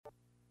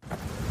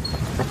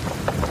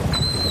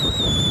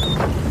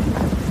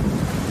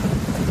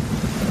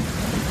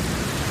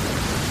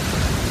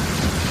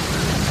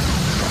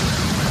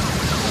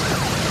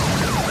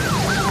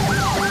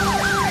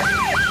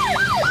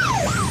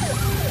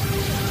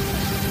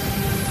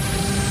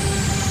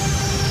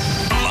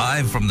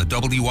from the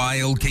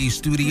WILK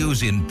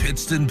studios in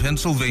Pittston,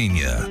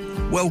 Pennsylvania.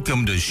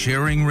 Welcome to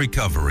Sharing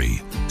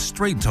Recovery.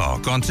 Straight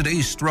talk on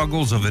today's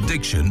struggles of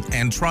addiction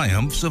and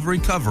triumphs of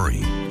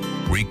recovery.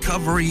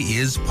 Recovery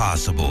is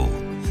possible.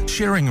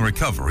 Sharing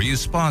Recovery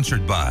is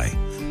sponsored by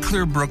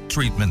Clearbrook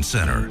Treatment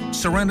Center,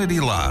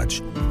 Serenity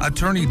Lodge,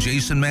 Attorney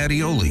Jason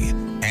Mattioli,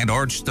 and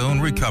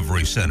Archstone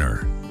Recovery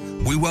Center.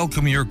 We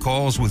welcome your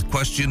calls with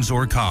questions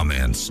or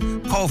comments.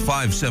 Call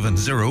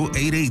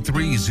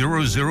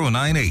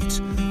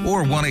 570-883-0098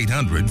 or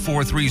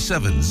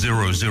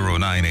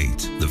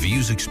 1-800-437-0098. The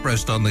views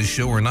expressed on this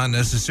show are not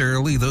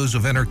necessarily those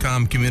of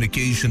Entercom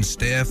Communications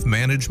staff,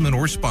 management,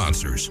 or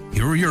sponsors.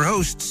 Here are your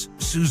hosts,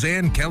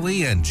 Suzanne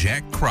Kelly and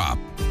Jack Kropp.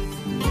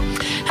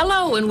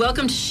 Hello and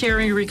welcome to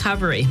Sharing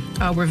Recovery.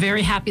 We're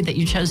very happy that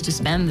you chose to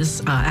spend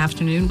this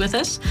afternoon with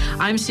us.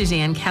 I'm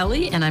Suzanne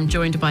Kelly and I'm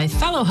joined by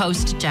fellow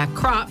host Jack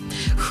Kropp,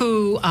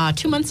 who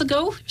 2 months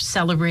ago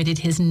celebrated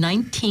his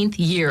 19th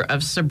year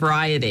of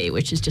sobriety,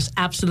 which is just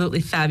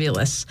absolutely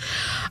fabulous.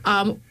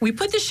 We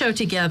put the show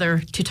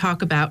together to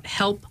talk about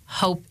help,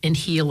 hope, and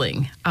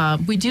healing.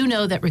 We do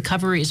know that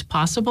recovery is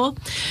possible,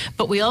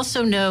 but we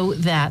also know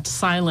that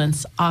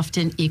silence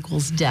often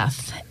equals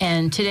death.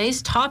 And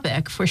today's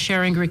topic for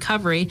Sharing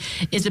Recovery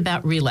is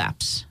about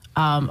relapse.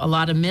 A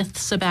lot of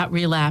myths about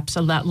relapse,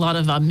 a lot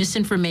of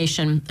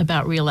misinformation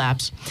about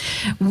relapse.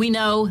 We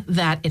know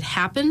that it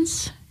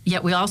happens,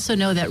 yet we also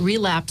know that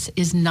relapse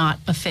is not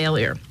a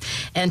failure.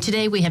 And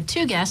today we have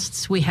two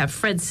guests. We have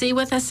Fred C.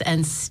 with us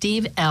and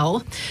Steve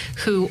L.,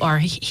 who are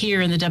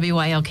here in the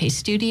WILK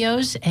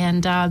studios,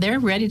 and they're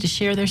ready to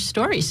share their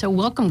story. So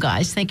welcome,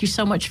 guys. Thank you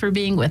so much for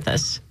being with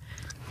us.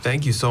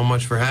 Thank you so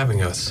much for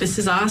having us. This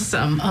is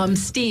awesome.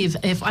 Steve,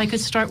 if I could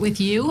start with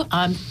you,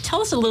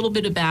 tell us a little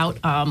bit about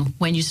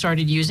when you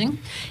started using,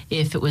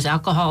 if it was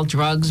alcohol,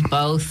 drugs,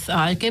 both.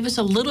 Give us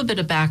a little bit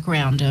of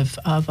background of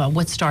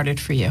what started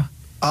for you.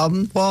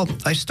 Well,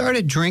 I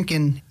started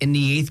drinking in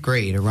the 8th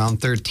grade,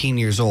 around 13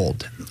 years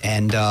old,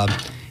 and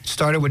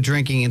started with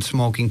drinking and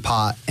smoking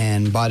pot.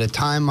 And by the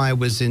time I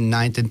was in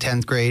 9th and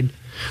 10th grade,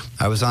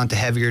 I was on to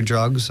heavier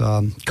drugs,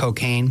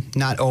 cocaine,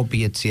 not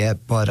opiates yet,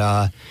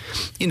 but,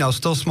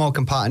 still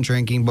smoking pot and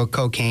drinking, but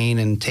cocaine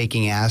and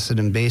taking acid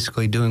and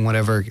basically doing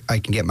whatever I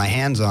can get my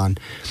hands on.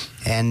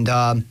 And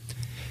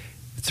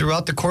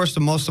throughout the course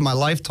of most of my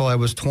life till I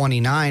was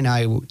 29,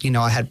 I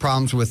had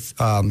problems with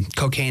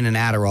cocaine and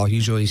Adderall,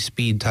 usually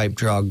speed-type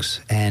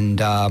drugs. And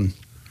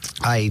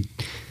by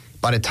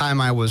the time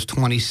I was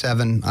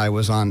 27, I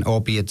was on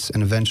opiates,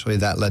 and eventually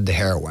that led to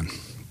heroin.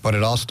 But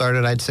it all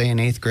started, I'd say, in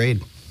 8th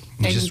grade.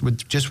 Just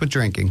with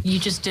drinking. You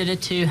just did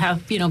it to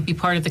have, be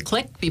part of the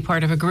clique, be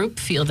part of a group,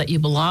 feel that you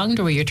belonged,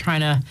 or you're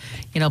trying to,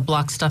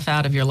 block stuff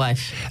out of your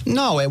life?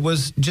 No, it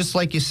was just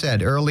like you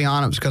said. Early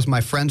on, it was because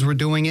my friends were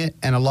doing it,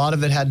 and a lot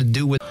of it had to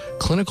do with...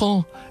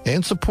 Clinical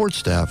and support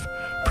staff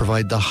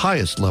provide the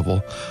highest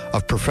level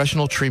of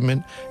professional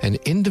treatment and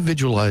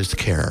individualized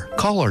care.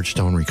 Call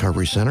Archstone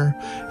Recovery Center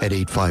at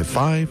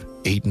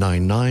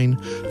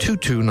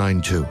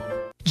 855-899-2292.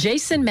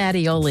 Jason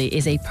Mattioli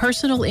is a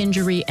personal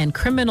injury and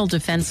criminal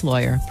defense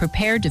lawyer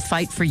prepared to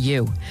fight for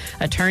you.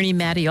 Attorney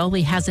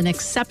Mattioli has an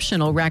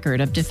exceptional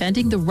record of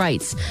defending the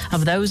rights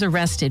of those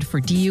arrested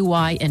for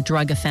DUI and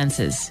drug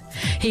offenses.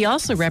 He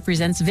also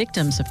represents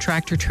victims of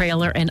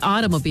tractor-trailer and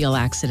automobile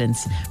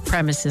accidents,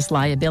 premises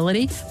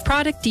liability,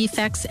 product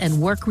defects, and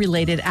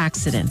work-related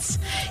accidents.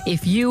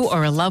 If you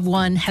or a loved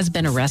one has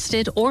been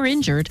arrested or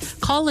injured,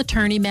 call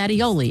Attorney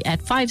Mattioli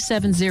at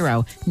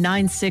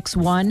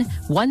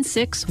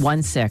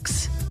 570-961-1616.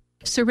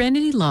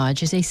 Serenity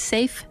Lodge is a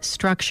safe,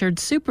 structured,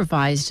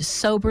 supervised,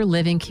 sober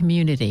living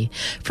community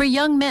for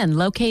young men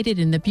located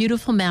in the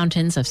beautiful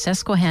mountains of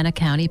Susquehanna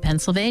County,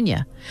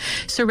 Pennsylvania.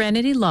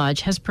 Serenity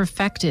Lodge has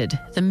perfected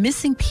the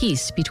missing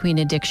piece between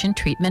addiction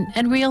treatment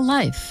and real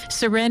life.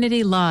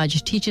 Serenity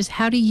Lodge teaches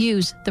how to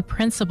use the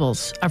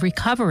principles of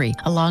recovery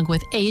along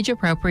with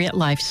age-appropriate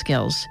life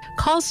skills.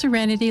 Call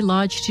Serenity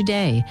Lodge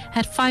today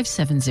at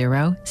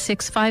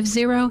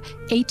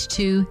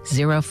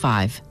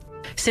 570-650-8205.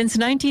 Since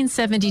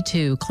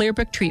 1972,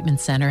 Clearbrook Treatment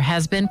Center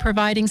has been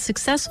providing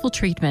successful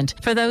treatment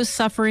for those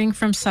suffering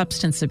from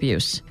substance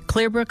abuse.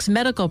 Clearbrook's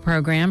medical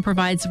program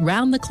provides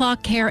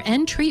round-the-clock care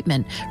and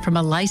treatment from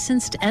a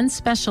licensed and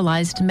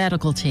specialized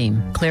medical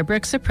team.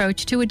 Clearbrook's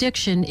approach to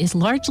addiction is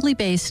largely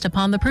based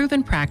upon the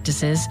proven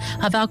practices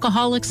of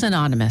Alcoholics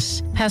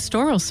Anonymous.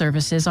 Pastoral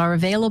services are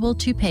available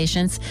to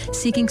patients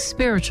seeking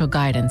spiritual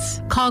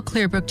guidance. Call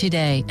Clearbrook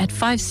today at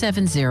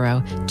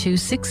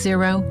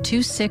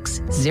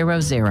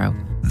 570-260-2600.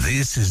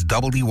 This is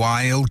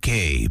WILK,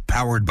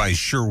 powered by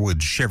Sherwood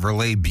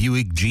Chevrolet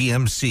Buick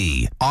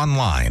GMC.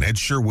 Online at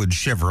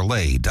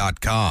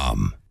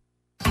sherwoodchevrolet.com.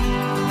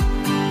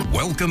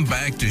 Welcome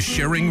back to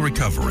Sharing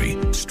Recovery.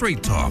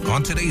 Straight talk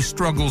on today's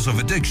struggles of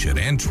addiction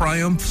and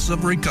triumphs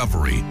of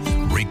recovery.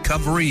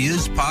 Recovery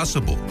is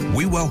possible.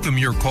 We welcome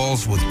your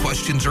calls with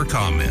questions or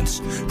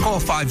comments. Call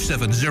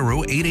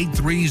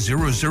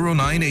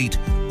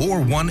 570-883-0098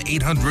 or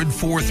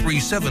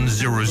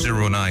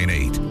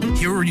 1-800-437-0098.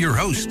 Here are your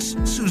hosts,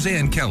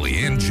 Suzanne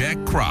Kelly and Jack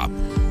Kropp.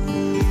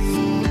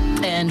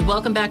 And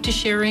welcome back to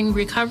Sharing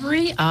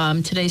Recovery.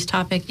 Today's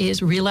topic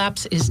is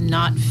relapse is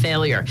not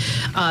failure.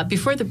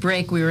 Before the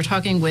break, we were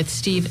talking with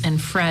Steve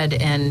and Fred,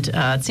 and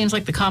it seems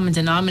like the common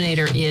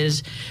denominator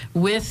is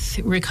with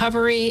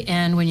recovery,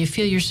 and when you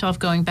feel yourself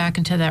going back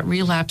into that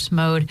relapse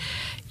mode,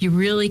 you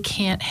really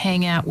can't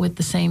hang out with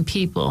the same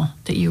people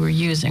that you were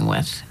using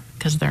with,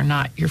 because they're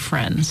not your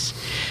friends.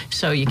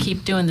 So you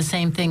keep doing the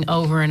same thing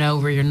over and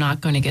over, you're not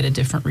going to get a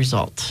different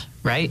result,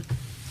 right?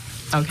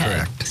 Okay.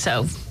 Correct.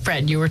 So,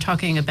 Fred, you were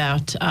talking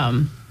about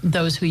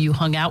those who you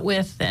hung out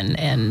with,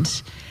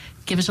 and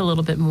give us a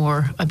little bit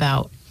more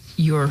about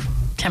your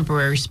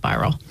temporary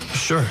spiral.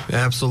 Sure,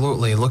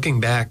 absolutely. Looking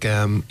back,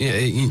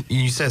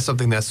 you said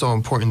something that's so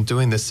important,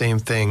 doing the same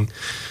thing,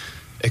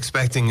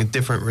 expecting a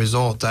different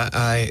result.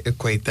 I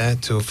equate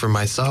that to, for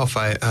myself,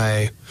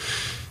 I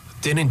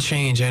didn't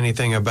change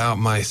anything about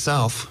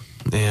myself.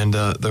 And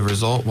the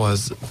result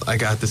was I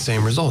got the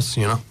same results,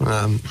 you know.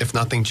 If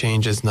nothing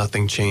changes,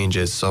 nothing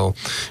changes. So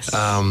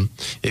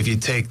if you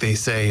take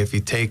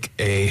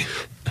a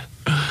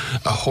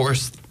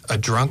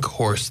drunk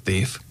horse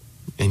thief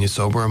and you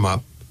sober him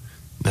up,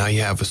 now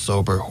you have a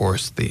sober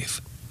horse thief.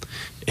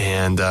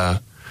 And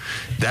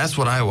that's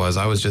what I was.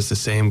 I was just the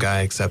same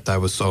guy, except I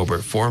was sober.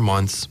 4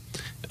 months,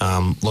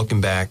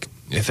 looking back,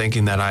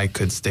 thinking that I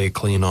could stay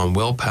clean on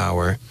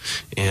willpower,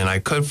 and I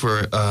could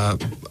for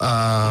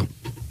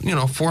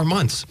 4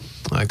 months.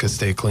 I could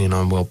stay clean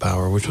on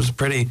willpower, which was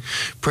pretty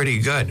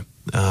good.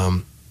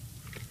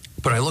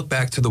 But I look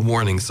back to the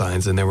warning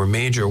signs, and there were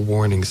major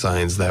warning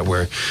signs that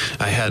were,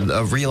 I had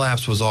a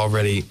relapse was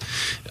already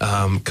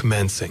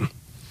commencing.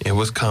 It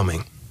was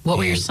coming. What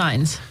were your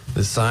signs?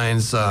 The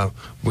signs,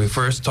 we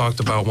first talked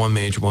about one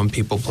major one,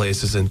 people,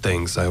 places, and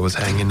things. I was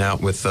hanging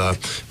out with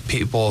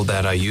people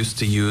that I used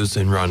to use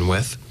and run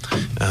with.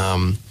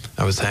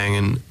 I was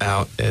hanging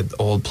out at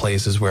old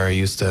places where I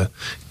used to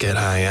get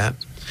high at.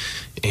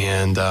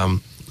 And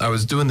I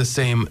was doing the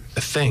same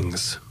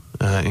things,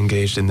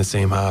 engaged in the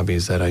same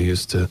hobbies that I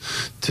used to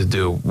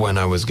do when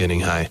I was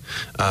getting high.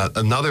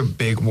 Another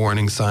big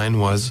warning sign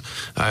was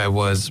I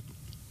was,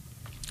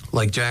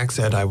 like Jack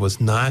said, I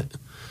was not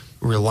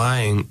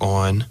relying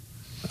on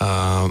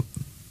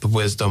the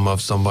wisdom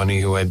of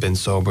somebody who had been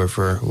sober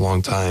for a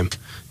long time.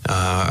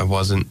 I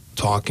wasn't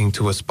talking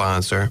to a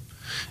sponsor.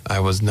 I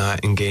was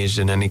not engaged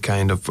in any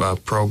kind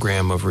of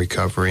program of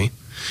recovery.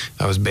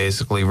 I was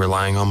basically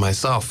relying on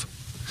myself.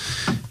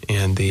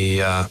 And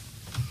the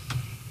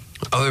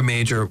other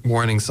major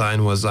warning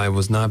sign was I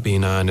was not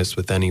being honest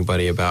with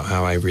anybody about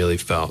how I really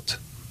felt.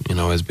 You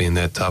know, as being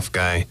that tough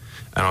guy,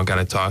 I don't got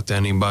to talk to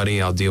anybody.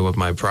 I'll deal with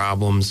my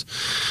problems.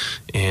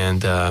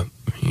 And,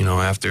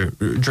 after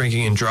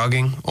drinking and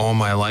drugging all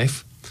my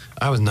life,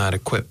 I was not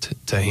equipped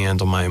to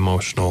handle my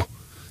emotional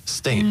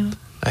state. Yeah.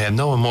 I had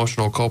no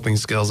emotional coping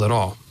skills at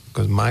all,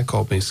 because my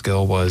coping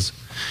skill was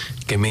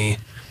give me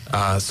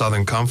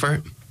Southern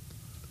Comfort,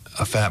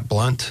 a fat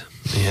blunt,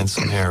 and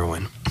some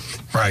heroin.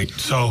 Right.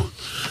 So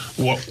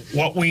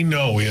what we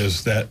know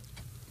is that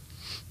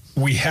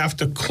we have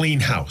to clean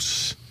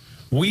house.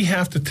 We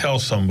have to tell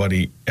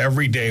somebody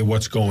every day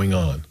what's going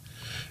on.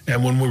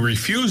 And when we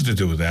refuse to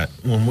do that,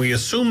 when we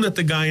assume that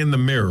the guy in the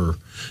mirror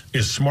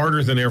is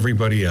smarter than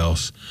everybody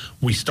else,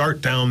 we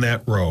start down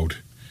that road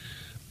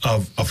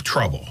of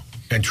trouble.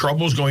 And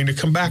trouble is going to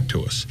come back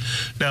to us.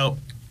 Now,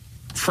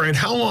 Fred,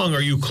 how long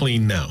are you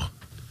clean now?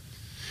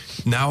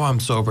 Now I'm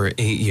sober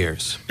 8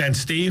 years. And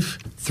Steve?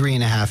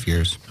 3.5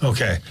 years.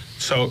 Okay.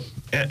 So,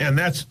 and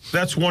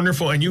that's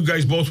wonderful, and you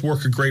guys both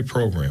work a great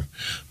program.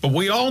 But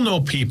we all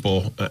know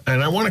people,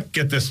 and I want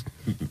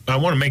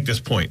to make this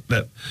point,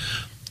 that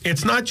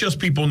it's not just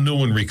people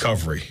new in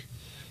recovery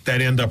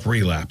that end up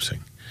relapsing.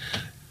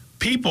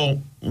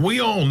 We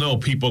all know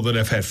people that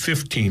have had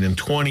 15 and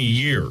 20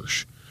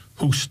 years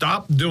who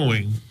stop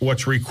doing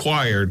what's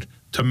required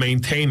to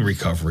maintain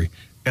recovery,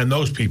 and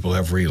those people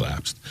have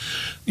relapsed.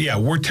 Yeah,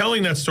 we're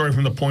telling that story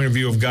from the point of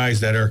view of guys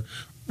that are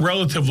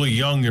relatively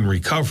young in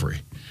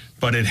recovery,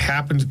 but it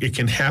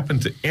can happen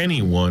to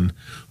anyone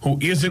who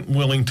isn't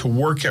willing to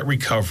work at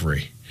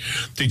recovery.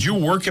 Did you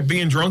work at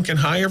being drunk and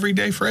high every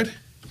day, Fred?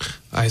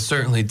 I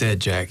certainly did,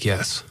 Jack,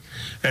 yes.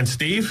 And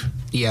Steve?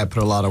 Yeah, I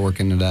put a lot of work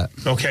into that.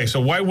 Okay,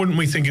 so why wouldn't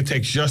we think it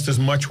takes just as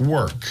much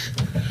work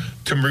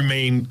to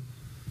remain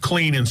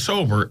clean and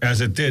sober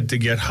as it did to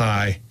get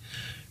high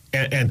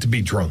and to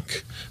be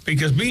drunk?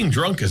 Because being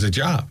drunk is a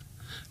job.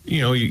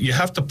 You know, you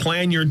have to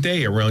plan your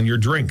day around your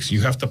drinks.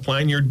 You have to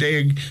plan your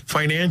day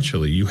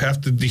financially. You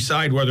have to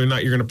decide whether or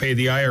not you're going to pay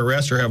the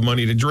IRS or have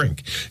money to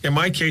drink. In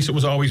my case, it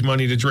was always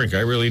money to drink.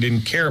 I really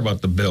didn't care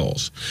about the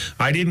bills.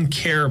 I didn't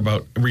care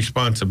about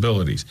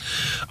responsibilities.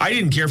 I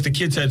didn't care if the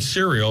kids had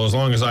cereal as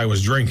long as I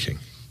was drinking.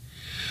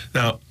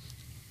 Now,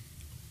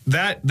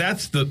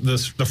 that's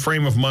the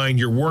frame of mind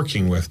you're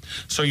working with.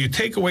 So you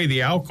take away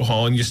the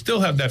alcohol and you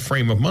still have that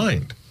frame of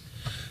mind.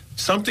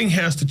 Something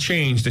has to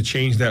change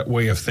that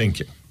way of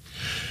thinking.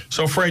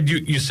 So Fred,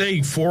 you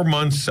say 4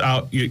 months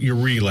out you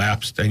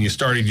relapsed and you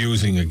started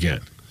using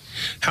again.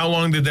 How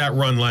long did that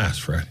run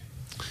last, Fred?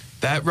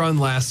 That run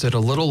lasted a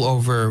little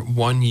over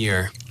 1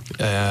 year,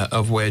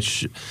 of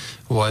which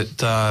what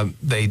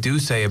they do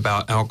say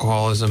about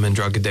alcoholism and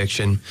drug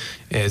addiction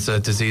is a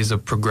disease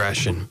of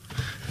progression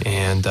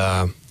and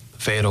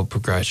fatal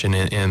progression.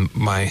 And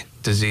my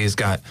disease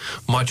got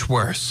much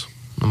worse.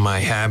 My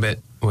habit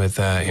with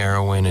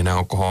heroin and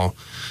alcohol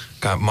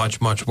got much,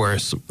 much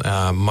worse,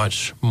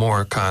 much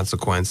more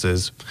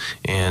consequences.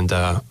 And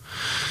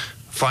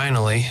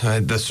finally,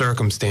 the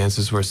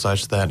circumstances were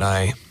such that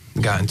I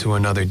got into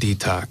another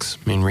detox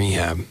in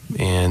rehab.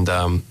 And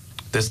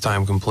this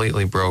time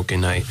completely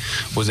broken. I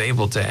was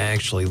able to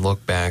actually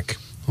look back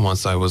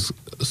once I was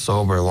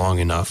sober long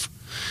enough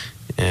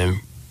and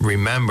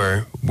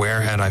remember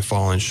where had I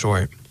fallen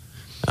short.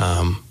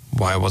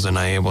 Why wasn't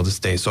I able to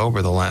stay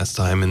sober the last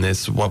time? And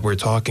this is what we're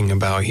talking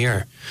about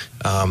here.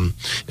 And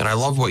I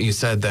love what you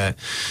said, that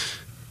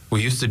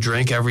we used to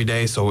drink every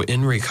day. So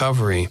in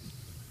recovery,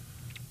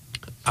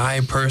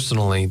 I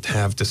personally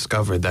have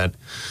discovered that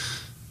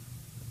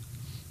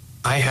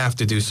I have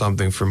to do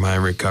something for my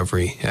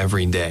recovery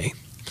every day.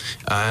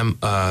 I'm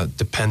a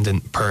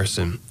dependent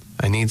person.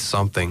 I need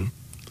something.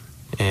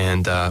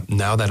 And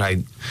now that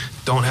I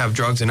don't have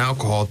drugs and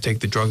alcohol, take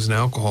the drugs and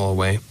alcohol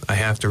away, I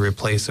have to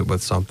replace it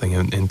with something.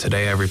 And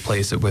today I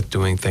replace it with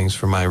doing things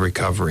for my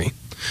recovery.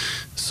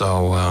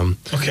 So...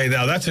 okay,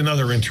 now that's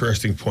another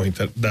interesting point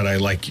that I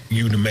like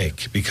you to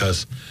make,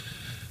 because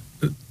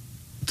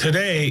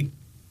today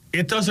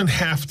it doesn't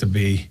have to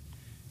be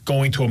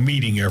going to a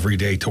meeting every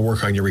day to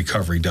work on your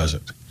recovery, does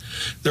it?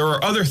 There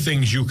are other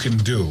things you can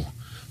do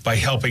by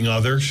helping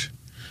others,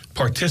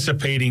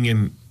 participating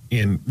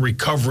in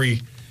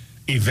recovery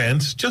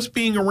events. Just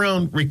being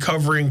around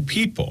recovering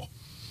people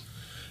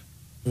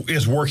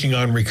is working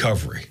on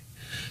recovery.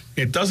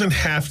 It doesn't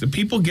have to.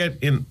 People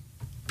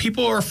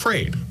are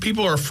afraid.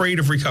 People are afraid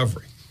of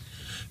recovery.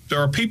 There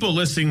are people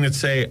listening that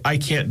say, I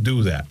can't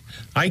do that.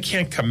 I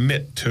can't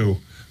commit to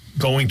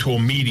going to a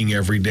meeting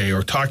every day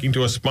or talking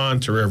to a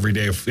sponsor every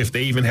day, if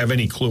they even have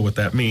any clue what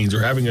that means,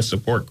 or having a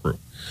support group.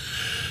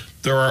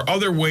 There are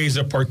other ways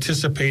of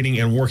participating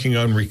and working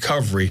on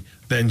recovery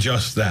than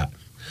just that.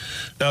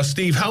 Now,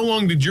 Steve, how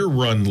long did your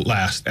run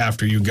last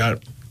after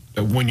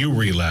when you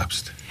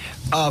relapsed?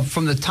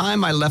 From the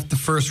time I left the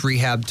first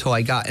rehab till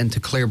I got into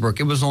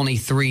Clearbrook, it was only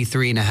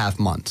 3.5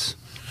 months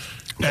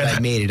that I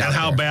made it out. And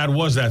how bad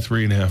was that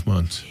 3.5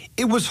 months?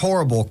 It was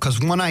horrible, because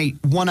when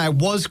I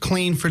was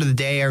clean for the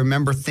day, I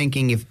remember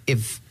thinking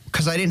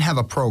because I didn't have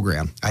a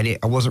program, I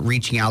wasn't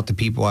reaching out to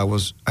people.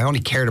 I only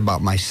cared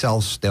about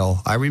myself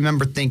still. I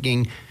remember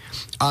thinking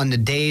on the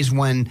days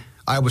when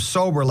I was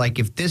sober, like,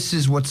 if this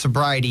is what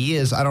sobriety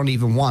is, I don't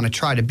even want to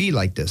try to be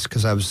like this,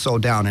 because I was so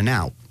down and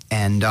out.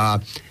 And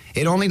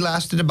it only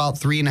lasted about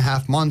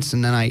 3.5 months,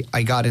 and then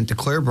I got into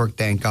Clearbrook,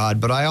 thank God.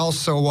 But I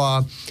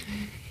also,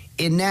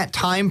 in that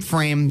time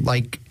frame,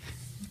 like,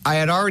 I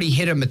had already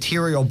hit a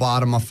material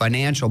bottom, a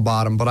financial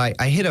bottom, but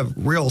I hit a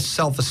real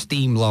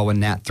self-esteem low in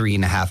that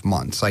 3.5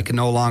 months. I could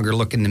no longer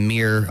look in the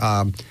mirror.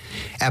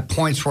 At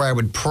points where I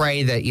would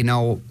pray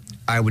that,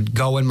 I would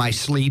go in my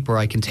sleep, or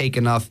I can take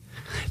enough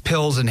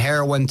pills and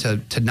heroin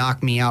to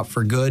knock me out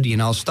for good,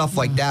 stuff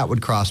like that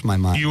would cross my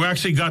mind. You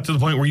actually got to the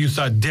point where you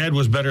thought dead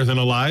was better than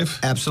alive?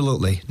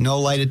 Absolutely. No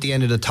light at the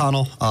end of the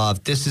tunnel.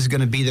 If this is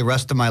going to be the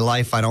rest of my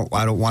life, I don't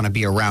want to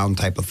be around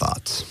type of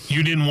thoughts.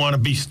 You didn't want to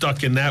be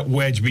stuck in that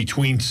wedge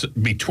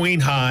between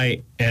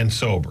high and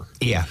sober.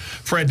 Yeah.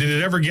 Fred, did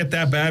it ever get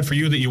that bad for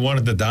you that you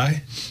wanted to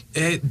die?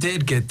 It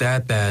did get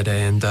that bad,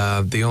 and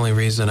the only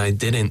reason I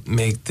didn't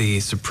make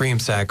the supreme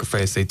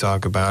sacrifice they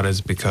talk about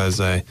is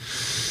because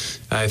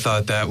I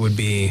thought that would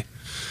be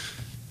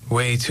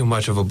way too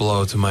much of a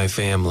blow to my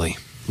family,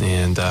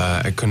 and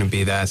I couldn't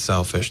be that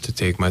selfish to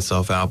take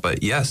myself out.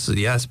 But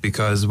yes,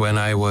 because when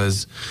I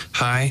was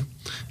high,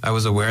 I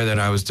was aware that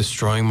I was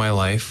destroying my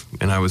life,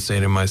 and I would say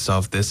to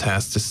myself, this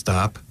has to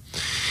stop.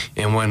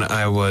 And when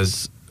I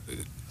was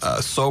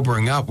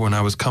sobering up, when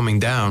I was coming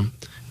down,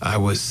 I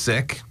was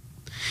sick,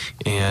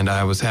 and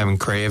I was having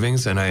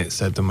cravings, and I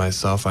said to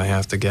myself, I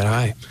have to get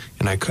high.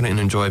 And I couldn't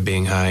enjoy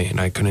being high, and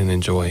I couldn't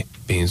enjoy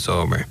being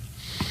sober.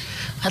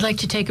 I'd like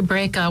to take a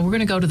break. We're going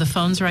to go to the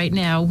phones right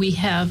now. We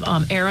have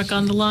Eric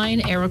on the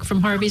line. Eric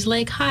from Harvey's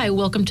Lake. Hi,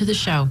 welcome to the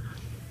show.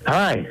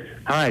 Hi.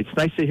 It's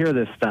nice to hear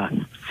this stuff.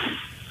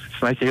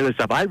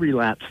 I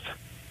relapsed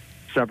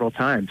several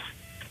times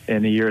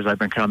in the years I've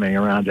been coming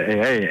around to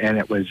AA, and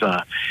it was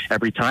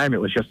every time it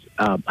was just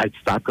I'd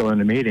stop going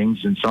to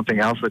meetings and something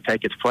else would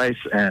take its place,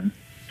 and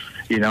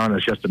and it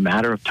was just a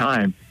matter of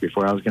time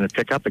before I was going to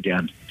pick up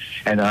again.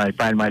 And I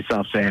find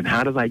myself saying,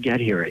 how did I get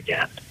here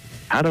again?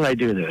 How did I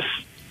do this?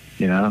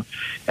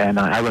 And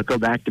I would go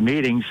back to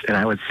meetings, and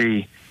I would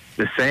see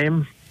the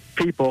same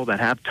people that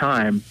have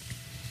time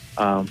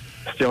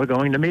still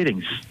going to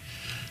meetings.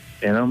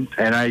 you know.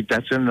 And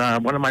that's when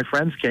one of my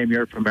friends came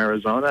here from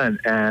Arizona,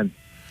 and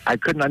I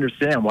couldn't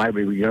understand why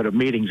we would go to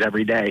meetings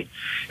every day,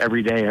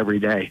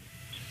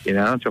 you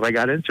know, until I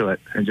got into it.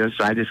 And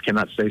I just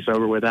cannot stay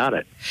sober without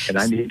it. And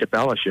I need the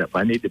fellowship.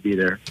 I need to be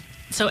there.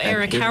 So,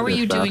 Eric, how are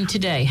you doing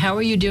today? How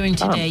are you doing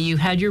today? You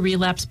had your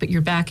relapse, but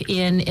you're back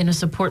in a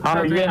support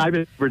program? Yeah, I've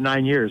been for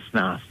 9 years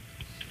now.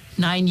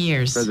 9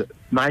 years.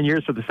 9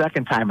 years for the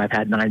second time I've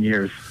had 9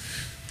 years.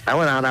 I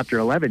went out after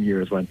 11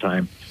 years one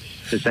time.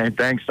 The same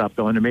thing, stopped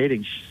going to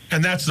meetings.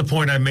 And that's the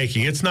point I'm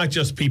making. It's not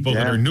just people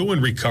that are new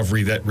in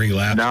recovery that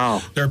relapse.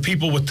 No. There are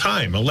people with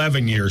time,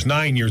 11 years,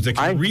 9 years, that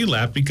can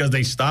relapse because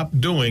they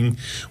stopped doing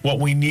what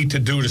we need to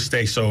do to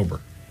stay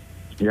sober.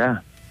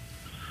 Yeah.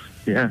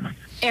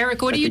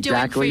 Eric, what are you doing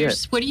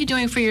what are you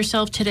doing for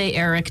yourself today,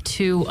 Eric,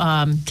 to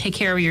take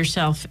care of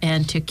yourself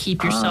and to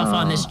keep yourself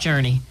on this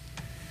journey?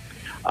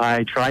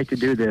 I try to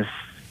do this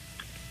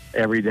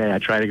every day. I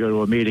try to go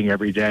to a meeting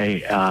every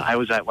day. I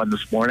was at one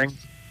this morning,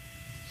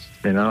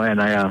 you know,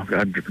 and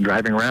I'm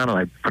driving around and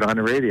I put on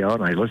the radio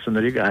and I listen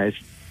to you guys.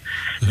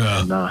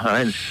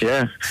 And,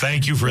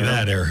 Thank you for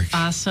that, Eric.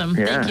 Awesome.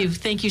 Yeah.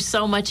 Thank you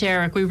so much,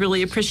 Eric. We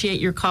really appreciate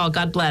your call.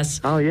 God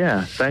bless. Oh,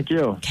 yeah. Thank you.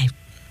 Okay.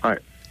 All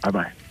right.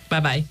 Bye-bye.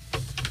 Bye-bye.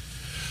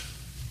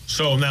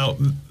 So now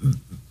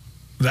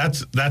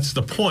that's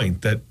the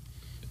point, that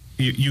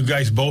you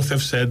guys both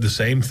have said the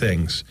same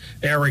things.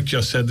 Eric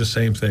just said the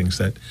same things,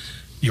 that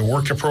you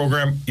worked a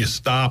program, you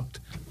stopped,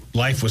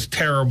 life was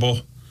terrible,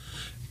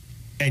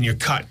 and you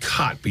got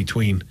caught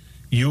between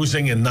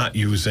using and not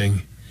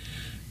using,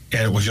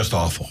 and it was just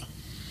awful.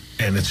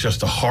 And it's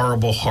just a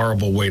horrible,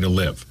 horrible way to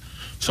live.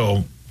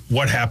 So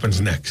what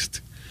happens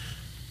next?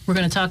 We're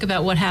going to talk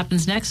about what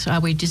happens next.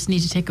 We just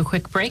need to take a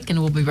quick break, and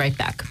we'll be right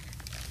back.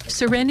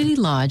 Serenity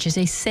Lodge is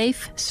a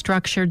safe,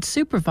 structured,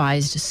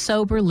 supervised,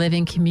 sober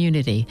living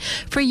community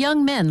for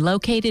young men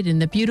located in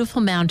the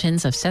beautiful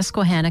mountains of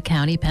Susquehanna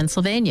County,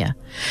 Pennsylvania.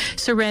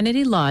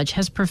 Serenity Lodge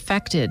has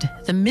perfected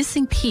the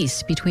missing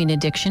piece between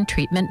addiction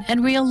treatment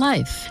and real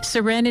life.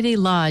 Serenity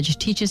Lodge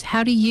teaches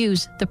how to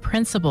use the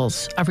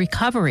principles of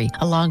recovery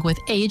along with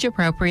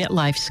age-appropriate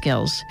life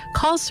skills.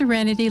 Call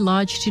Serenity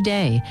Lodge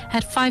today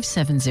at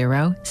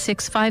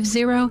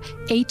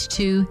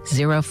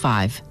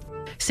 570-650-8205.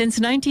 Since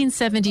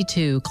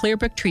 1972,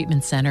 Clearbrook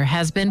Treatment Center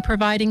has been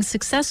providing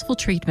successful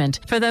treatment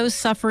for those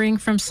suffering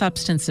from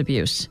substance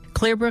abuse.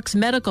 Clearbrook's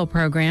medical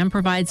program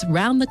provides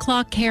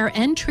round-the-clock care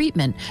and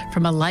treatment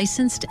from a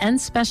licensed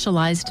and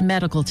specialized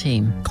medical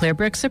team.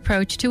 Clearbrook's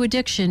approach to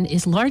addiction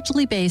is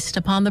largely based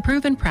upon the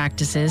proven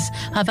practices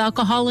of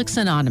Alcoholics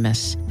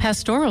Anonymous.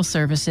 Pastoral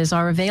services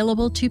are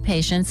available to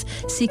patients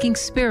seeking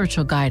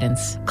spiritual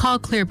guidance. Call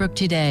Clearbrook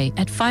today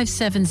at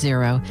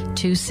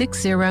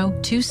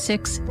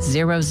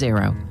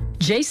 570-260-2600.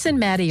 Jason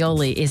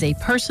Mattioli is a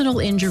personal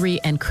injury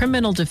and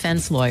criminal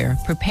defense lawyer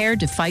prepared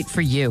to fight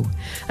for you.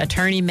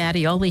 Attorney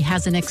Mattioli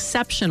has an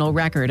exceptional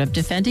record of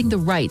defending the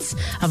rights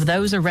of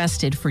those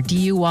arrested for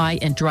DUI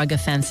and drug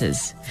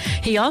offenses.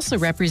 He also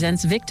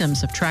represents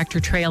victims of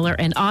tractor-trailer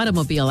and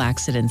automobile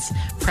accidents,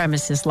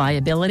 premises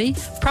liability,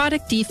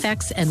 product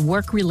defects, and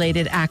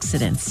work-related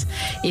accidents.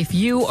 If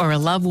you or a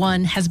loved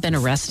one has been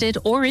arrested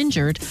or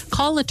injured,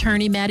 call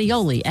Attorney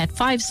Mattioli at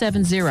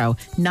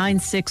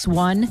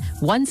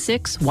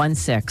 570-961-1616.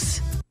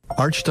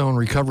 Archstone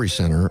Recovery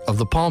Center of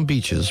the Palm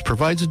Beaches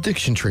provides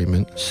addiction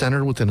treatment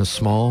centered within a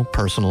small,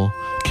 personal,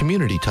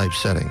 community-type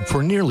setting.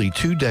 For nearly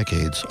 2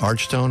 decades,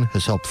 Archstone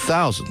has helped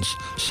thousands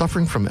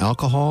suffering from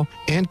alcohol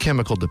and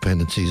chemical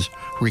dependencies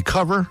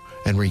recover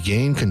and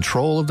regain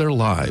control of their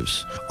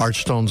lives.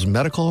 Archstone's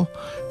medical,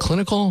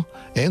 clinical,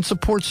 and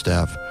support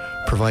staff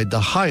provide the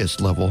highest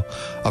level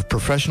of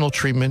professional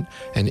treatment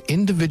and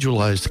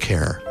individualized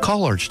care.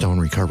 Call Archstone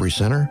Recovery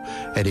Center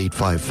at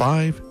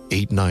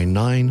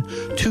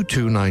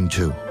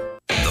 855-899-2292.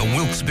 The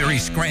Wilkes-Barre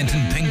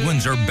Scranton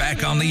Penguins are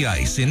back on the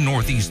ice in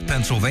Northeast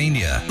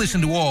Pennsylvania. Listen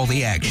to all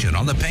the action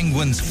on the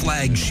Penguins'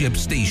 flagship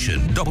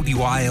station,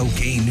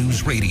 WILK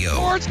News Radio.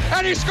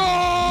 And he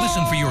scores!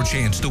 Listen for your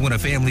chance to win a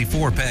family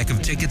 4-pack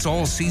of tickets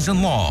all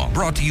season long.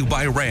 Brought to you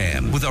by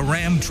Ram. With a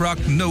Ram truck,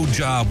 no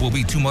job will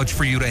be too much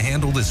for you to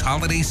handle this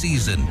holiday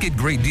season. Get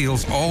great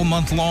deals all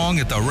month long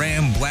at the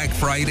Ram Black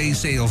Friday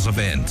sales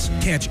events.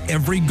 Catch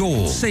every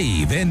goal,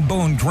 save, and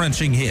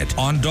bone-crunching hit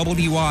on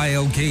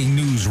WILK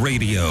News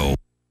Radio.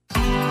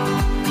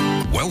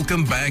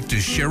 Welcome back to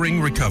Sharing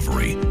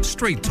Recovery.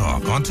 Straight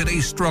talk on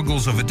today's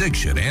struggles of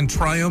addiction and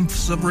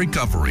triumphs of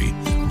recovery.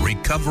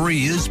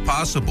 Recovery is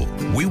possible.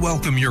 We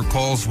welcome your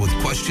calls with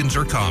questions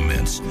or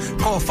comments.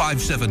 Call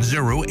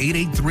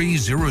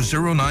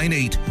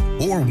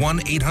 570-883-0098 or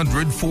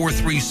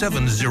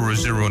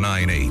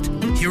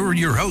 1-800-437-0098. Here are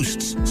your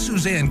hosts,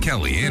 Suzanne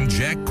Kelly and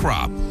Jack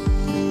Kropp.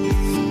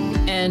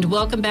 And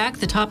welcome back.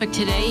 The topic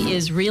today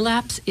is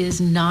relapse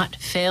is not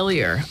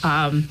failure.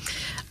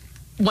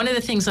 One of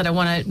the things that I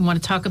want to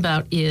talk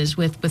about is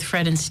with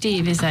Fred and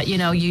Steve is that,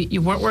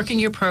 you weren't working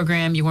your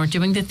program, you weren't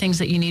doing the things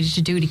that you needed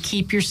to do to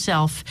keep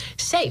yourself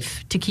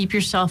safe, to keep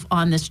yourself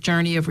on this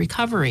journey of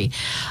recovery.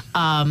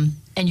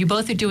 And you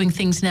both are doing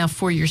things now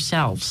for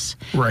yourselves.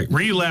 Right.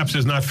 Relapse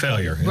is not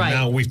failure. And Right.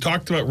 now we've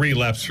talked about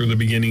relapse through the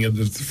beginning of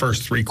the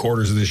first 3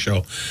 quarters of this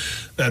show.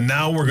 And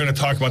now we're going to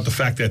talk about the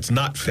fact that it's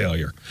not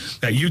failure,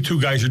 that you two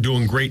guys are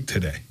doing great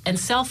today. And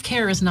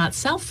self-care is not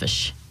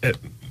selfish.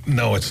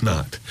 No, it's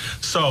not.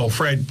 So,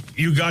 Fred,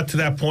 you got to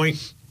that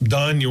point,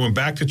 done. You went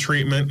back to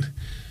treatment.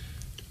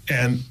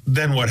 And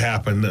then what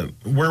happened?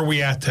 Where are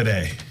we at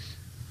today?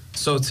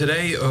 So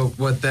today,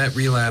 what that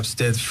relapse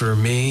did for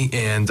me,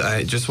 and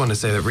I just want to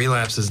say that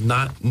relapse is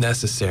not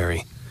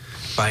necessary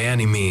by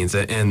any means.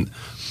 And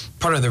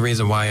part of the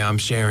reason why I'm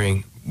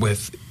sharing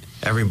with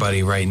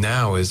everybody right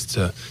now is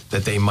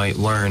that they might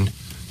learn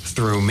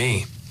through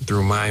me,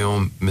 through my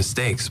own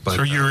mistakes. But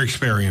through your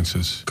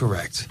experiences.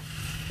 Correct.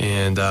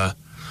 And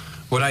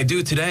what I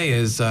do today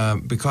is,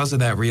 because of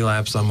that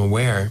relapse, I'm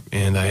aware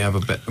and I have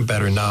a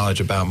better knowledge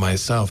about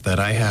myself that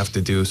I have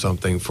to do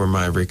something for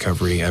my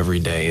recovery every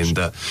day.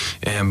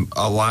 And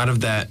a lot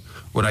of that,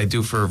 what I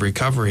do for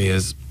recovery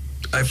is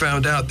I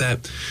found out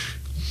that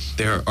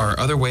there are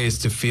other ways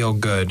to feel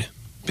good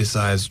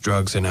besides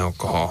drugs and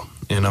alcohol.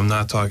 And I'm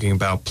not talking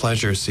about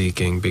pleasure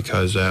seeking,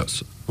 because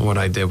that's what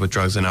I did with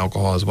drugs and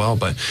alcohol as well,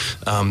 but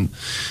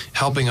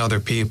helping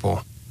other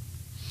people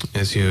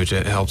is huge.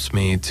 It helps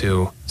me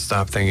to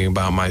stop thinking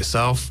about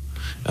myself,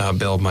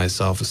 build my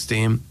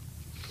self-esteem,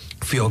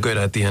 feel good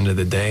at the end of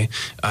the day.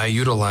 I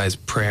utilize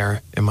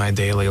prayer in my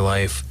daily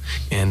life,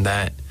 and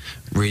that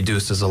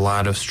reduces a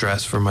lot of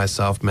stress for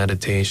myself.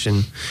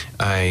 Meditation.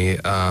 I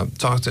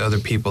talk to other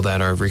people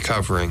that are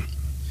recovering,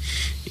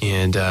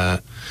 and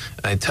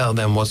I tell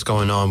them what's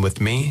going on with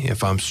me,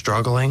 if I'm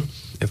struggling,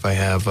 if I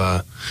have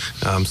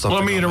something.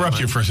 Let me interrupt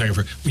you for a second.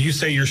 When you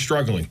say you're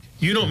struggling,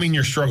 you don't mean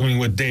you're struggling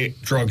with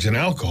drugs and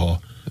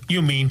alcohol.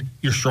 You mean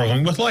you're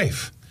struggling with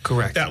life.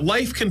 Correct. That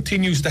life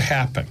continues to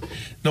happen.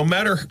 No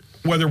matter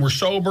whether we're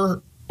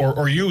sober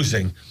or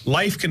using,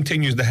 life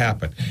continues to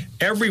happen.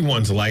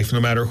 Everyone's life, no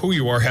matter who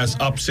you are, has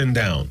ups and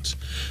downs.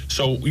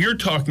 So you're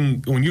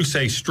talking, when you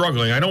say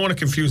struggling, I don't want to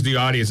confuse the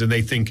audience and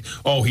they think,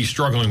 oh, he's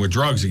struggling with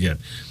drugs again.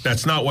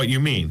 That's not what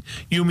you mean.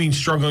 You mean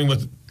struggling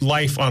with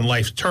life on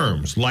life's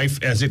terms, life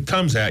as it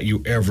comes at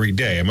you every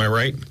day. Am I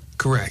right?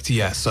 Correct,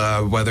 yes.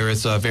 Whether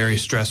it's a very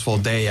stressful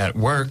day at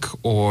work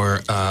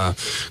or a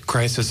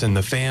crisis in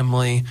the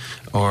family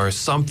or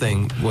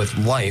something with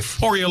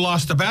life. Or you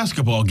lost a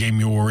basketball game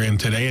you were in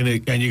today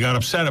and you got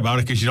upset about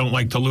it because you don't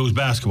like to lose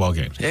basketball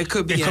games. It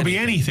could be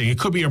anything. It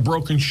could be a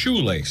broken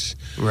shoelace.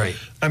 Right.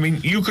 I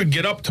mean, you could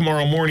get up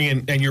tomorrow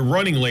morning and you're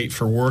running late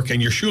for work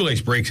and your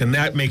shoelace breaks, and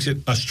that makes it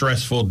a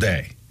stressful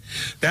day.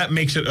 That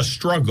makes it a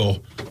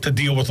struggle to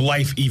deal with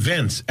life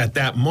events at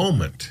that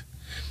moment,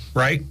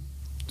 right?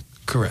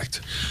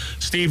 Correct.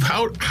 Steve,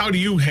 how do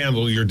you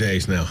handle your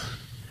days now?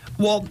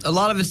 Well, a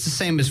lot of it's the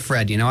same as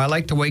Fred. I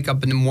like to wake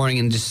up in the morning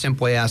and just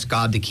simply ask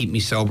God to keep me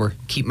sober,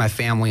 keep my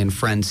family and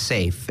friends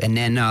safe. And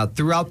then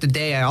throughout the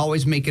day, I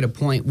always make it a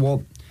point,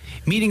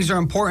 meetings are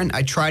important.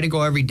 I try to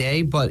go every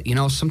day, but,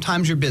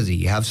 sometimes you're busy.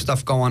 You have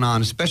stuff going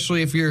on,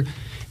 especially if you're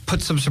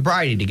put some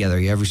sobriety together.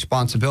 You have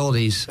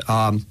responsibilities.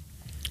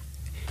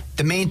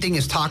 The main thing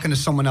is talking to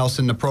someone else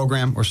in the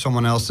program or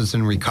someone else that's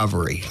in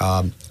recovery.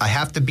 I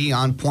have to be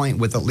on point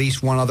with at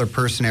least one other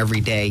person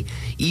every day,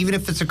 even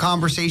if it's a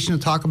conversation to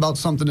talk about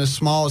something as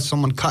small as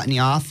someone cutting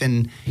you off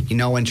in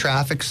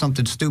traffic,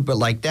 something stupid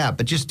like that.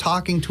 But just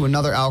talking to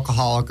another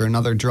alcoholic or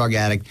another drug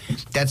addict,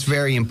 that's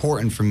very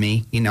important for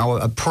me.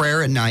 A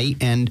prayer at night,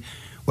 and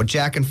what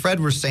Jack and Fred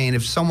were saying,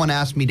 if someone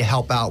asks me to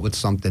help out with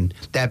something,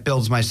 that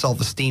builds my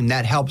self-esteem.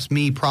 That helps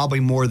me probably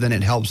more than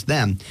it helps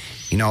them.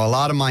 A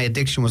lot of my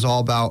addiction was all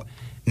about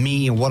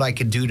me and what I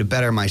could do to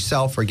better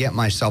myself or get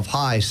myself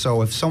high.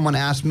 So if someone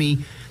asked me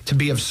to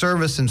be of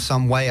service in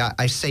some way,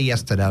 I say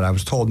yes to that. I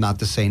was told not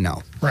to say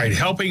no. Right.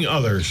 Helping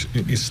others.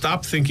 You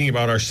stop thinking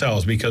about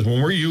ourselves, because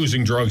when we're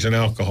using drugs and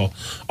alcohol,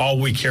 all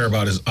we care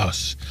about is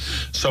us.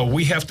 So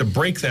we have to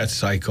break that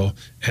cycle.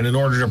 And in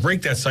order to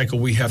break that cycle,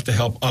 we have to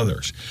help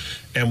others.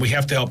 And we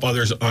have to help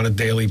others on a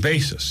daily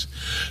basis.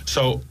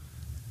 So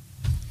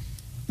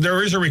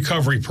there is a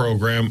recovery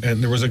program,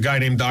 and there was a guy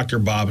named Dr.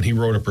 Bob, and he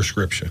wrote a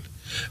prescription.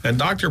 And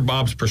Dr.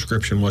 Bob's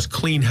prescription was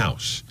clean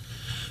house,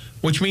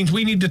 which means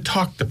we need to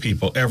talk to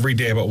people every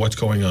day about what's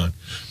going on.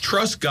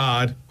 Trust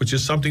God, which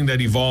is something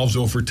that evolves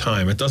over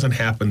time. It doesn't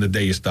happen the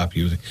day you stop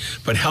using,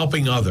 but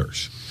helping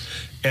others.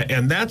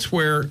 And that's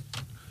where,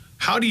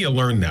 how do you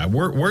learn that?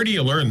 Where do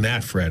you learn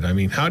that, Fred? I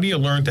mean, how do you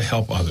learn to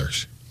help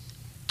others?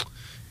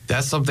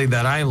 That's something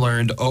that I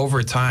learned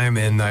over time,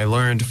 and I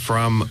learned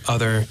from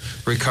other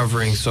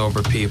recovering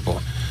sober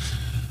people.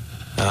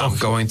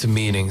 Going to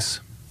meetings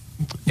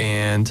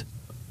and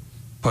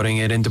putting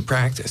it into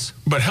practice.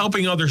 But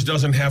helping others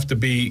doesn't have to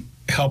be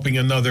helping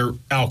another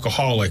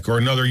alcoholic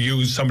or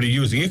somebody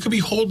using. It could be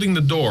holding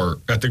the door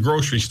at the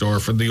grocery store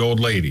for the old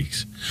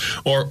ladies,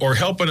 or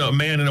helping a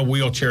man in a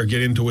wheelchair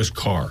get into his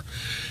car.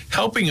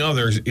 Helping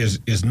others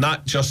is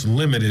not just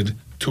limited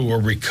to a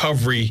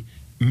recovery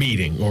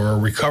meeting or a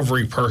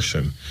recovery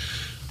person.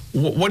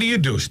 What do you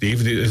do,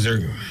 Steve? Is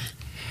there?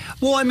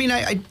 Well, I mean,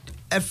 I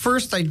at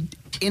first,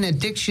 in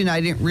addiction,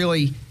 I didn't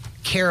really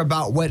care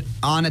about what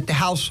on at the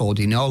household,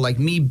 like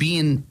me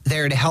being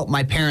there to help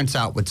my parents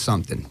out with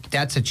something.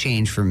 That's a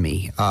change for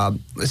me.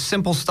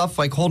 Simple stuff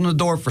like holding the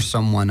door for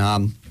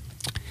someone.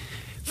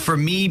 For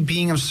me,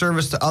 being of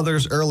service to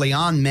others early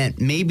on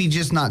meant maybe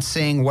just not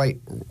saying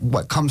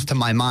what comes to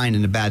my mind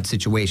in a bad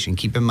situation,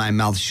 keeping my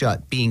mouth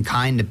shut, being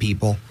kind to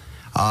people.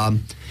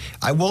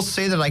 I will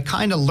say that I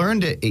kind of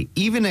learned it,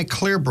 even at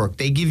Clearbrook,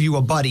 they give you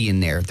a buddy in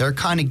there. They're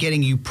kind of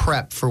getting you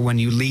prepped for when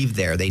you leave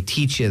there. They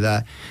teach you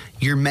that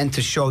you're meant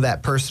to show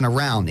that person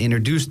around,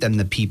 introduce them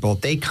to people.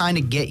 They kind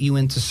of get you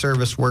into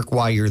service work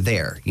while you're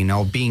there,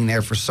 being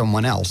there for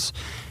someone else.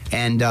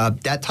 And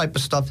that type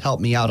of stuff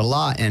helped me out a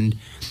lot. And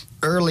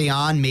early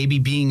on, maybe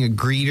being a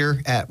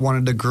greeter at one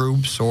of the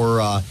groups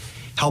or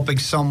helping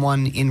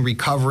someone in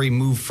recovery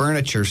move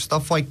furniture,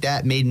 stuff like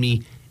that made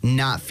me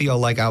not feel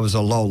like I was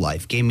a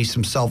lowlife, gave me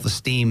some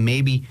self-esteem,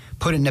 maybe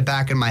put it in the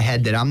back of my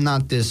head that I'm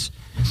not this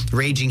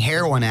raging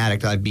heroin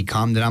addict I've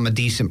become, that I'm a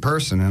decent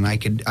person and I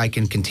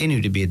can continue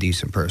to be a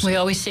decent person. We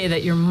always say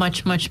that you're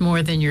much, much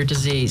more than your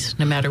disease.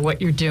 No matter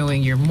what you're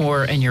doing, you're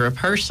more and you're a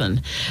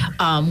person.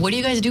 What do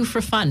you guys do for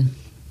fun?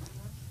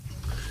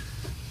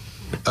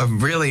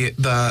 Really,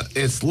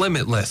 it's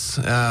limitless.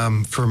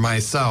 For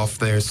myself,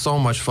 there's so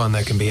much fun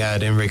that can be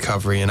had in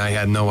recovery, and I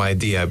had no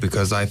idea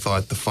because I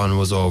thought the fun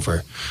was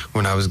over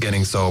when I was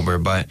getting sober.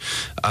 But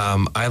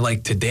I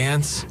like to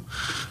dance.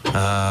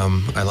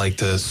 I like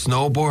to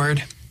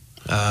snowboard.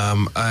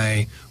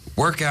 I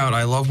work out.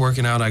 I love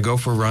working out. I go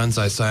for runs.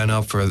 I sign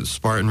up for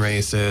Spartan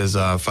races,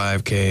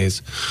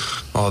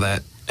 5Ks, all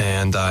that.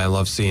 And I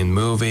love seeing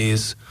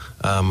movies.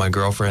 My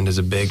girlfriend is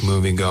a big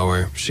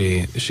moviegoer.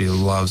 She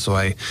loves, so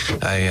I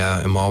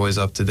am always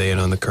up to date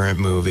on the current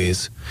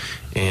movies.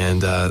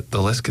 And the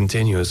list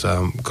continues.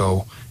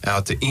 Go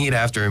out to eat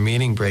after a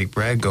meeting, break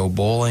bread, go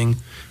bowling.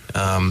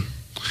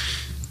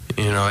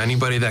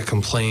 Anybody that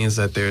complains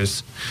that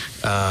there's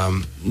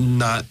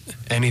not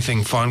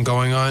anything fun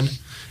going on,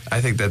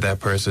 I think that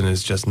person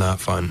is just not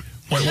fun.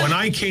 When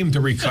I came to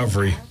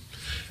recovery,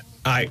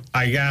 I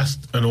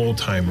asked an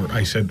old-timer,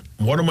 I said,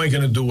 what am I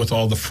going to do with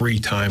all the free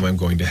time I'm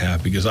going to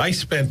have? Because I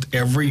spent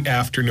every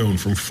afternoon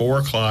from 4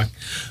 o'clock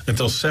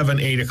until 7,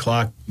 8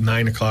 o'clock,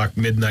 9 o'clock,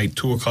 midnight,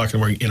 2 o'clock in the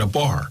morning in a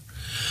bar.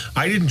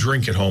 I didn't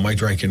drink at home. I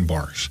drank in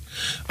bars.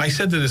 I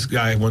said to this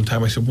guy one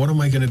time, I said, what am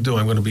I going to do?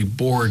 I'm going to be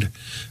bored.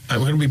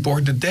 I'm going to be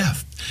bored to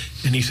death.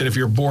 And he said, if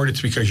you're bored,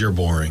 it's because you're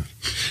boring.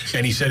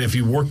 And he said, if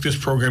you work this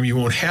program, you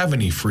won't have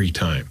any free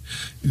time.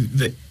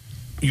 That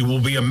you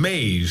will be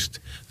amazed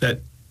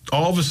that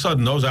all of a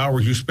sudden, those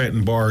hours you spent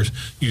in bars,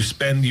 you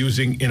spend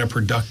using in a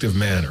productive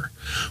manner.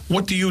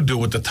 What do you do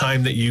with the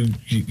time that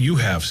you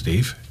have,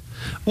 Steve?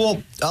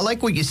 Well, I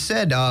like what you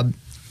said.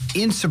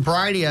 In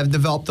sobriety, I've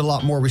developed a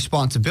lot more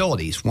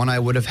responsibilities. When I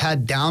would have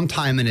had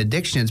downtime in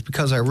addiction, it's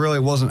because I really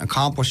wasn't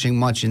accomplishing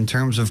much in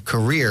terms of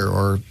career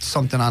or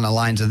something on the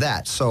lines of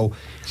that. So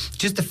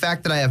just the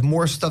fact that I have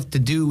more stuff to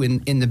do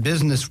in the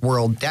business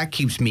world, that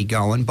keeps me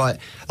going. But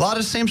a lot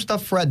of the same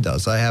stuff Fred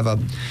does. I have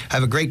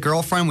a great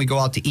girlfriend. We go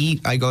out to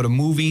eat. I go to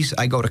movies.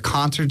 I go to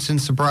concerts in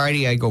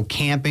sobriety. I go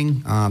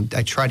camping.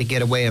 I try to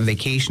get away on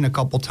vacation a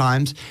couple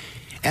times.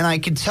 And I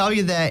can tell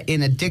you that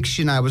in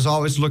addiction, I was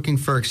always looking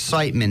for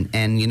excitement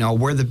and,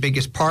 where the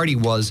biggest party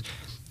was.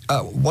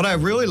 What I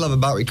really love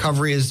about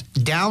recovery is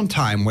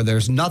downtime where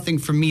there's nothing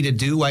for me to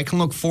do. I can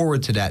look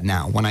forward to that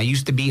now. When I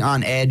used to be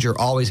on edge or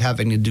always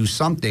having to do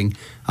something,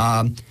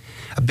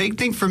 a big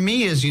thing for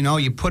me is,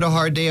 you put a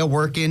hard day of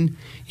work in,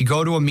 you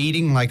go to a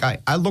meeting. Like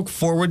I look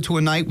forward to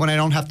a night when I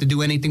don't have to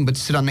do anything but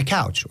sit on the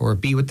couch or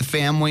be with the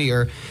family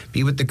or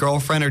be with the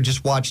girlfriend or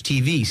just watch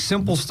TV.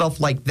 Simple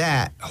stuff like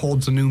that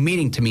holds a new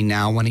meaning to me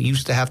now when it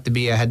used to have to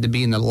be I had to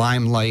be in the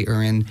limelight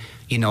or in,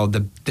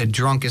 the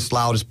drunkest,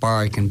 loudest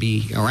bar I can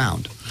be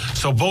around.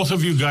 So both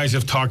of you guys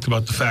have talked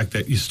about the fact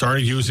that you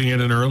started using it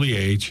at an early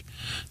age.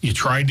 You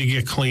tried to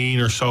get clean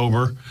or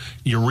sober.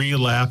 You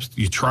relapsed.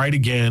 You tried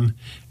again.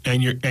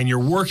 And you're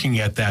working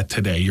at that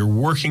today. You're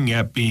working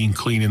at being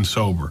clean and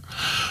sober.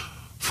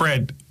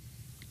 Fred,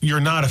 you're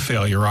not a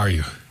failure, are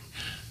you?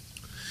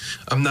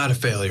 I'm not a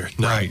failure.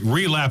 No. Right.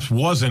 Relapse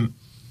wasn't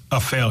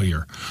a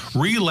failure.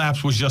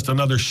 Relapse was just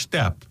another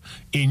step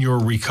in your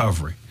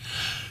recovery.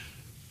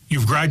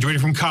 You've graduated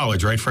from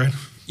college, right, Fred?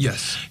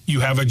 Yes. You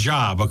have a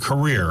job, a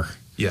career.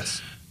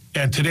 Yes.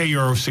 And today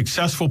you're a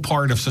successful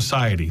part of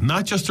society,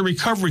 not just a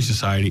recovery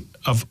society,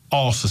 of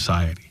all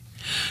society.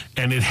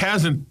 And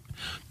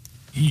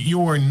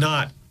you are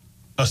not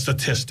a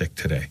statistic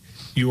today.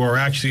 You are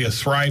actually a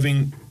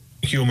thriving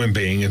human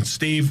being. And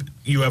Steve,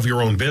 you have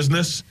your own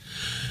business.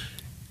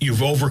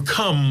 You've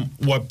overcome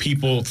what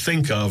people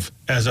think of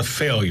as a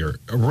failure,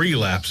 a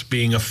relapse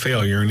being a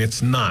failure, and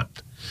it's not.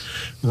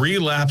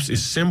 Relapse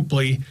is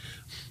simply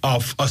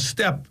a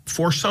step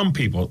for some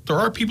people. There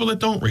are people that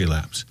don't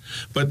relapse,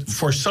 but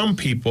for some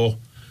people,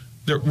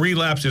 the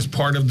relapse is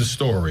part of the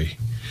story.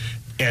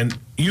 And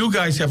you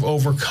guys have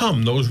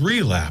overcome those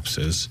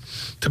relapses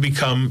to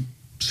become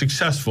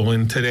successful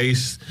in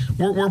today's.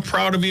 We're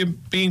proud of you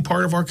being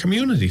part of our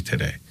community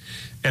today.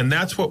 And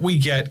that's what we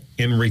get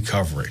in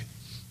recovery.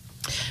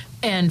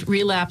 And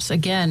relapse,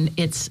 again,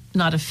 it's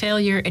not a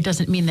failure. It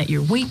doesn't mean that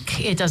you're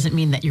weak. It doesn't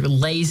mean that you're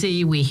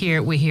lazy. We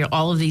hear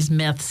all of these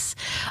myths.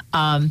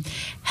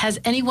 Has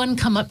anyone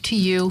come up to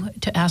you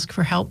to ask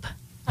for help?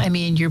 I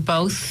mean, you're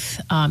both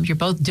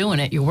doing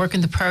it. You're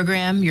working the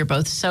program. You're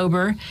both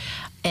sober.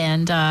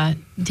 And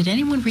did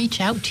anyone reach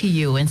out to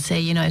you and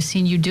say, I've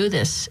seen you do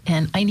this,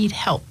 and I need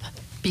help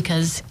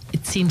because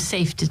it seems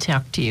safe to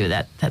talk to you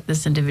that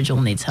this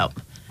individual needs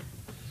help?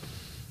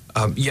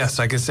 Yes,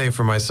 I could say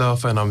for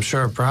myself, and I'm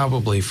sure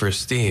probably for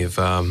Steve,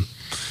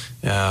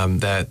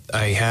 that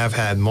I have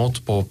had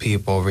multiple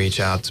people reach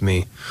out to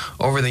me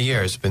over the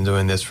years. Been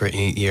doing this for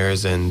 8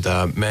 years, and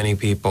many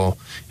people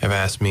have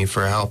asked me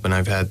for help, and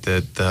I've had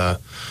the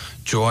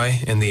joy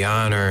and the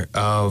honor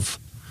of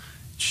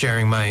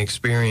sharing my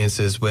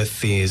experiences with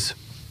these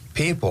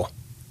people.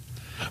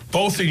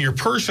 Both in your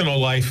personal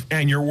life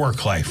and your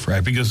work life,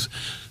 right? Because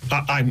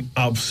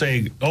I'll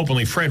say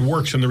openly, Fred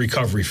works in the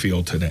recovery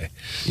field today.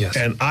 Yes.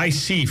 And I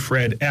see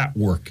Fred at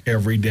work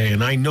every day,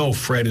 and I know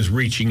Fred is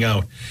reaching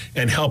out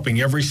and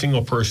helping every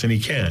single person he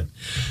can.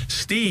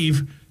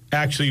 Steve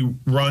actually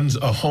runs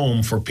a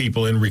home for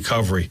people in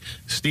recovery.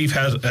 Steve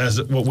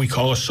has what we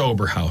call a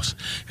sober house,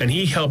 and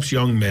he helps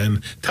young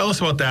men. Tell us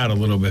about that a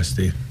little bit,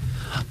 Steve.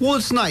 Well,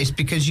 it's nice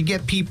because you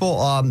get people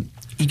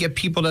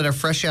that are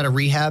fresh out of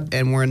rehab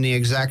and were in the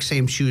exact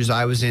same shoes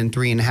I was in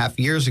 3.5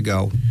 years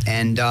ago.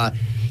 And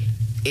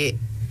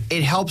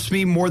it helps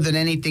me more than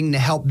anything to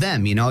help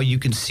them. You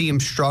can see them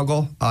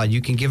struggle.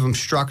 You can give them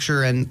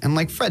structure. And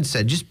like Fred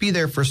said, just be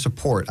there for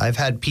support. I've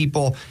had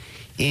people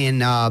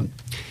in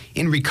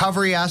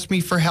recovery ask me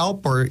for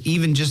help, or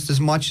even just as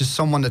much as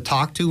someone to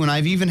talk to. And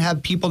I've even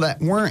had people that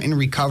weren't in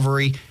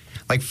recovery,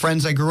 like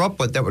friends I grew up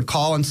with, that would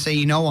call and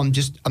say,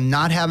 I'm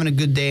not having a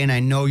good day, and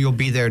I know you'll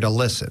be there to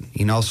listen.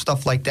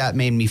 Stuff like that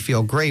made me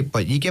feel great.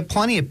 But you get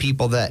plenty of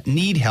people that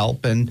need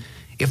help, and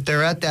if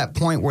they're at that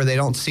point where they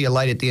don't see a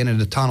light at the end of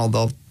the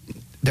tunnel,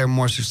 they're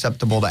more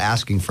susceptible to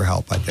asking for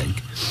help, I think.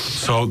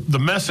 So the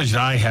message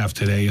I have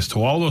today is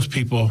to all those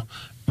people,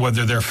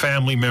 whether they're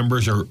family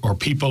members or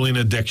people in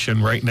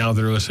addiction right now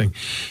that are listening,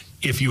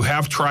 if you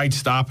have tried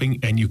stopping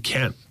and you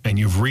can't, and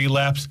you've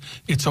relapsed,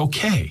 it's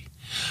okay.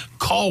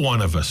 Call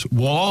one of us.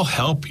 We'll all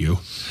help you.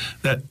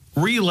 That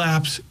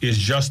relapse is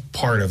just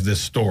part of this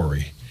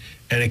story,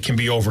 and it can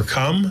be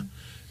overcome,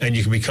 and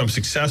you can become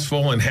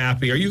successful and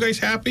happy. Are you guys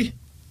happy?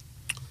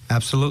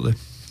 Absolutely.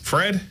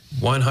 Fred?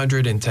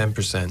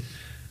 110%.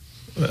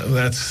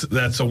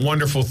 That's a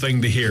wonderful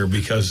thing to hear,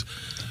 because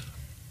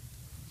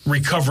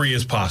recovery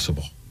is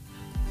possible.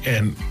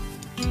 And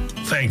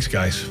thanks,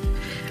 guys.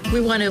 We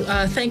want to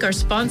thank our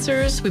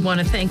sponsors. We want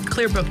to thank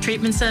Clearbrook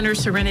Treatment Center,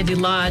 Serenity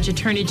Lodge,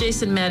 attorney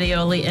Jason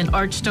Mattioli, and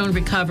Archstone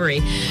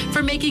Recovery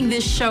for making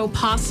this show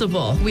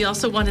possible. We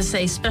also want to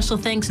say special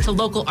thanks to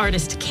local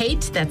artist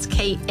Kate, that's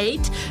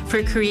K8,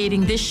 for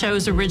creating this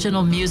show's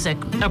original music,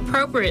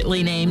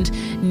 appropriately named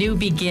New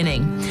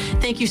Beginning.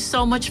 Thank you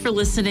so much for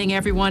listening,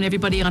 everyone,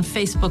 everybody on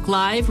Facebook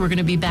Live. We're going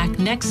to be back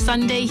next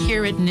Sunday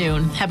here at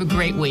noon. Have a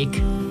great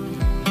week.